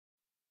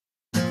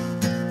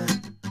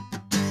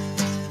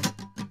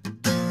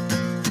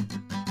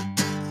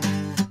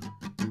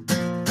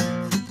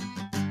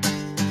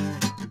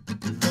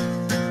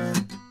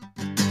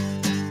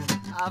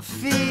I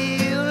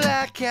feel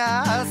like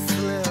I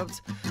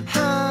slipped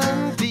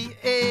on the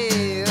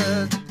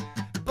edge.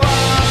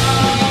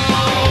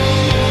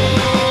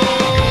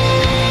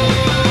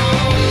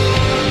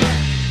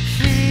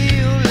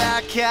 Feel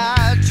like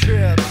I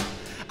tripped.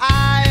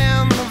 I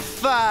am the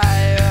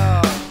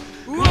fire.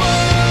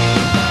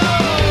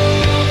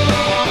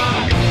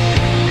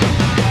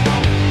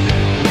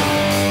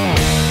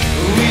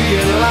 We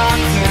get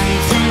locked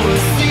into a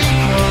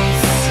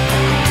sequence.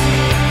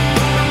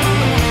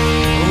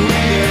 We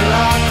get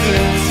locked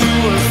into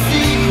a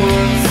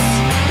sequence.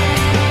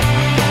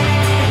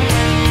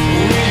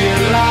 We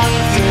get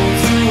locked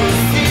into a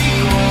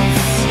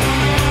sequence.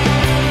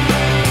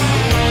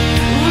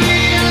 We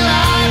get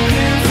locked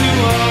into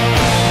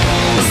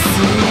a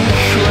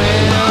sequence.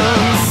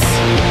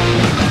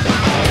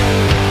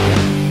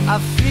 I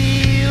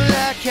feel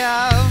like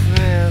I've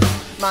missed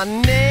my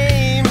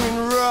name and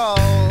roll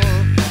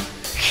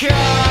call.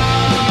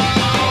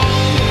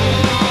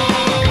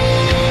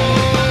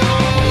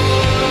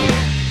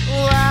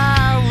 Oh, I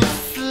was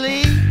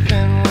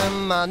sleeping when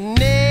my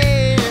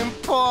name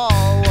poured.